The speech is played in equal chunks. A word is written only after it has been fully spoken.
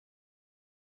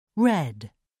red,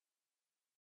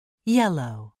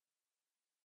 yellow,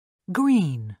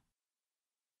 green,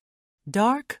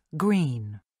 dark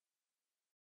green,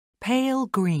 pale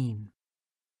green,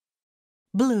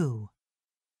 blue,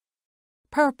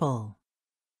 purple,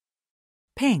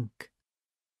 pink,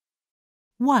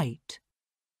 white,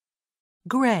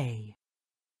 gray,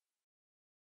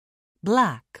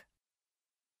 black,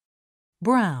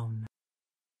 brown,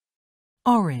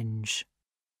 orange,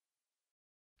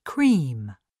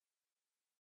 cream,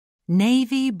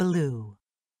 navy blue.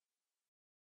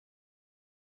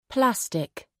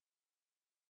 Plastic,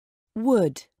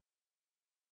 wood,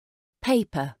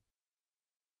 paper,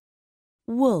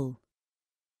 wool,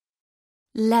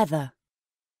 leather,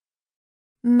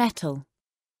 metal,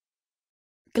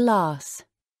 glass,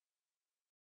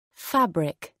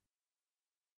 fabric,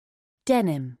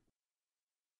 denim,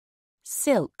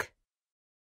 silk.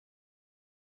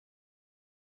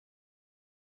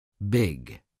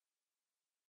 Big,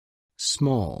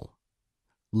 small,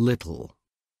 little,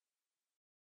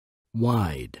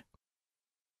 wide,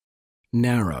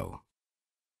 narrow,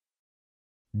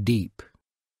 deep,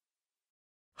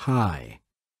 high,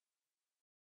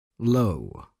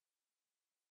 low,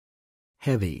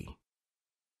 heavy,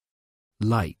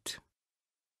 light,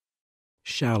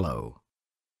 shallow,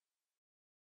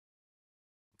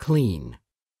 clean,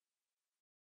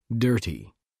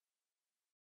 dirty,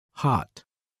 hot,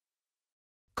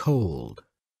 cold,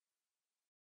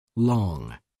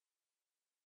 long,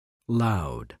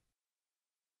 loud,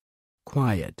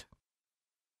 quiet,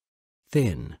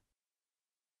 thin,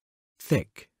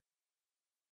 thick,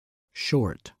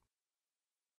 short,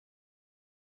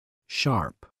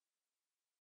 sharp,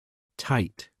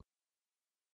 tight,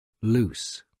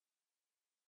 loose,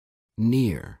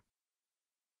 near,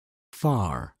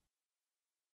 far.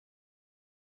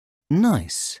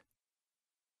 Nice,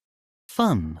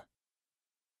 fun,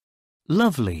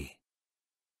 lovely,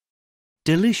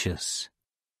 delicious,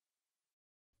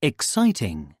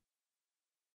 exciting,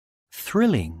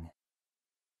 thrilling,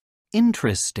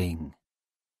 interesting,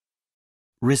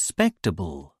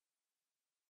 respectable,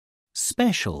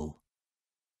 special,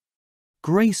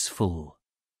 graceful,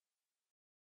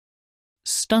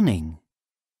 stunning,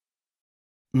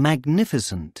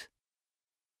 magnificent,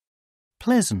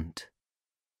 pleasant,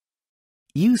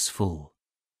 useful,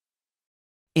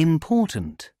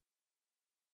 important,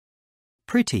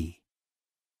 pretty,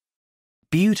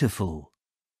 beautiful,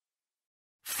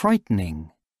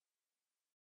 frightening,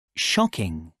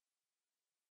 shocking,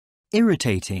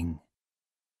 irritating,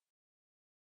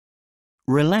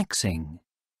 relaxing,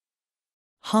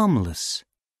 harmless,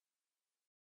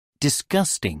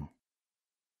 disgusting,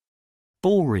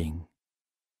 boring,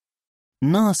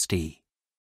 nasty,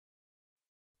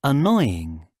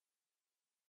 annoying,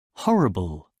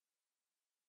 horrible,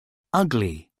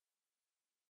 ugly,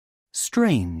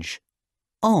 strange,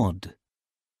 odd,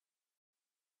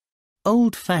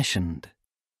 old-fashioned,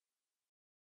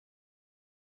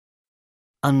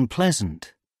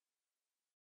 unpleasant,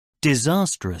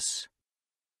 disastrous,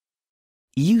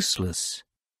 useless,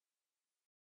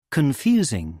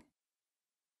 confusing,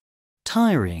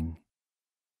 tiring.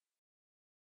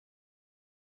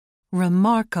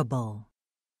 Remarkable,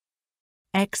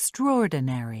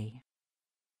 extraordinary,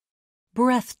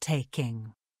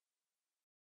 breathtaking,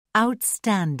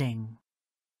 outstanding,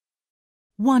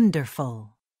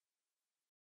 wonderful,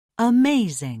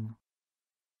 amazing,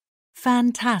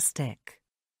 fantastic,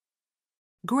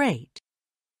 great,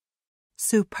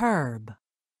 superb,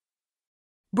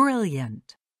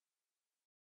 brilliant,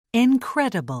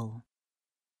 incredible,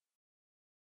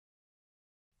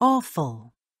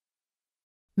 awful,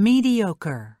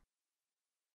 mediocre,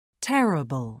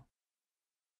 terrible,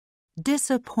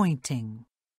 disappointing.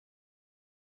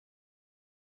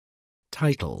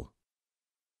 Title: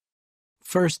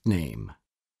 First name,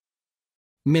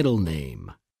 middle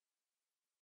name,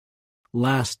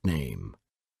 last name,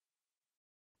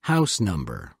 house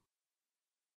number,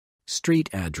 street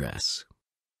address,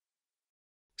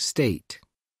 state,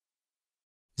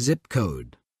 zip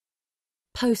code,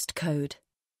 Postcode.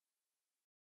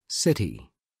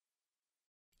 city,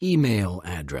 email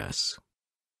address,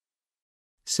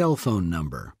 cell phone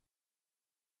number.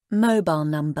 Mobile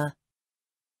number.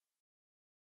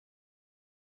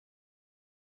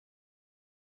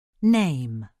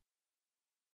 Name,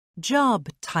 job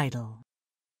title,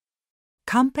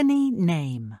 company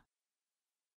name,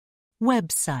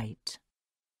 website,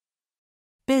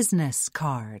 business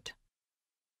card,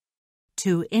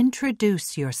 to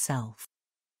introduce yourself,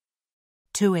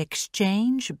 to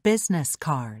exchange business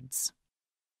cards.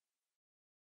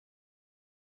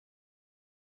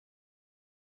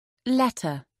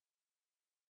 Letter.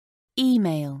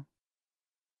 email,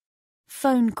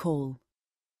 phone call,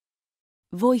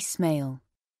 voicemail,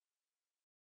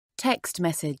 text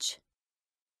message,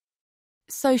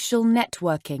 social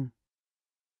networking,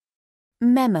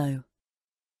 memo,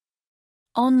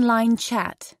 online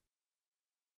chat,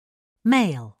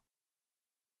 mail,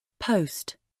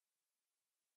 post,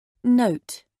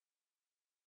 note,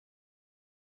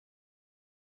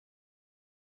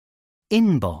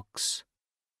 inbox,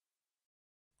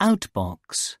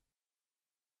 outbox,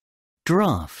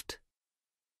 draft,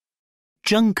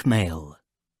 junk mail,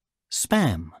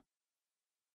 spam,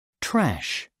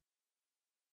 trash,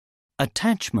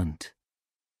 attachment,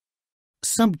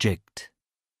 subject,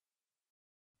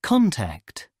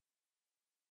 contact,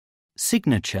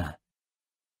 signature,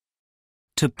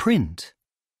 to print,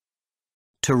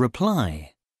 to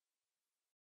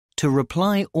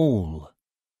reply all,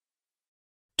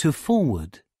 to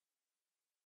forward,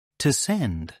 to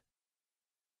send,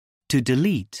 to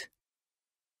delete,